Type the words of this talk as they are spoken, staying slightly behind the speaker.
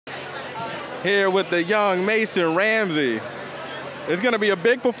here with the young Mason Ramsey. It's going to be a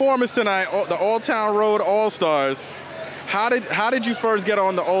big performance tonight, the Old Town Road All-Stars. How did you first get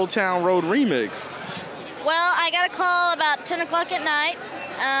on the Old Town Road remix? Well, I got a call about 10 o'clock at night.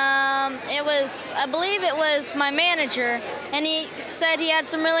 I believe it was my manager, and he said he had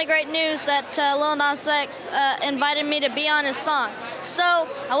some really great news that Lil Nas X invited me to be on his song. So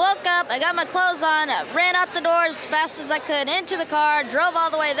I woke up, I got my clothes on, ran out the door as fast as I could into the car, drove all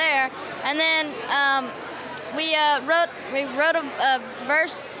the way there, and then we wrote a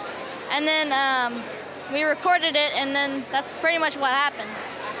verse, and then we recorded it, and then that's pretty much what happened.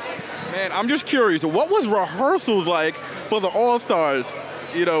 Man, I'm just curious, what was rehearsals like for the All-Stars?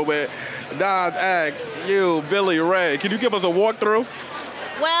 You know, with Nas X, you, Billy, Ray. Can you give us a walkthrough?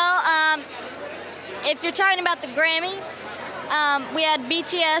 Well, if you're talking about the Grammys, we had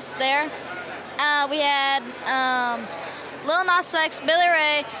BTS there. We had Lil Nas X, Billy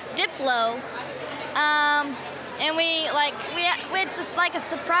Ray, Diplo, and we had just like a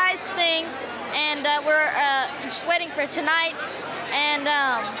surprise thing, and we're just waiting for tonight. And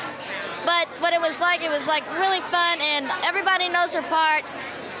but what it was like really fun, and everybody knows their part.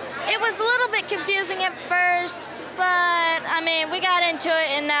 It was a little bit confusing at first, but I mean, we got into it,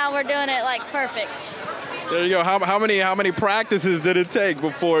 and now we're doing it like perfect. There you go. How many practices did it take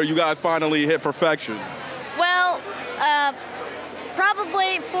before you guys finally hit perfection? Well,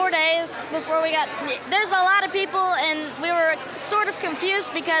 probably 4 days before we got. There's a lot of people, and we were sort of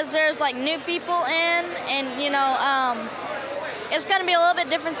confused because there's like new people in, and you know, it's gonna be a little bit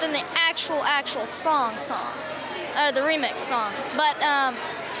different than the actual song, or the remix song. But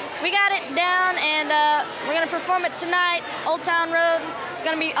we got it down, and we're gonna perform it tonight, Old Town Road. It's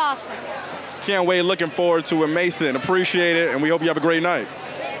gonna be awesome. Can't wait, looking forward to it, Mason. Appreciate it, and we hope you have a great night.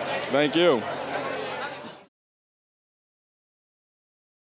 Thank you.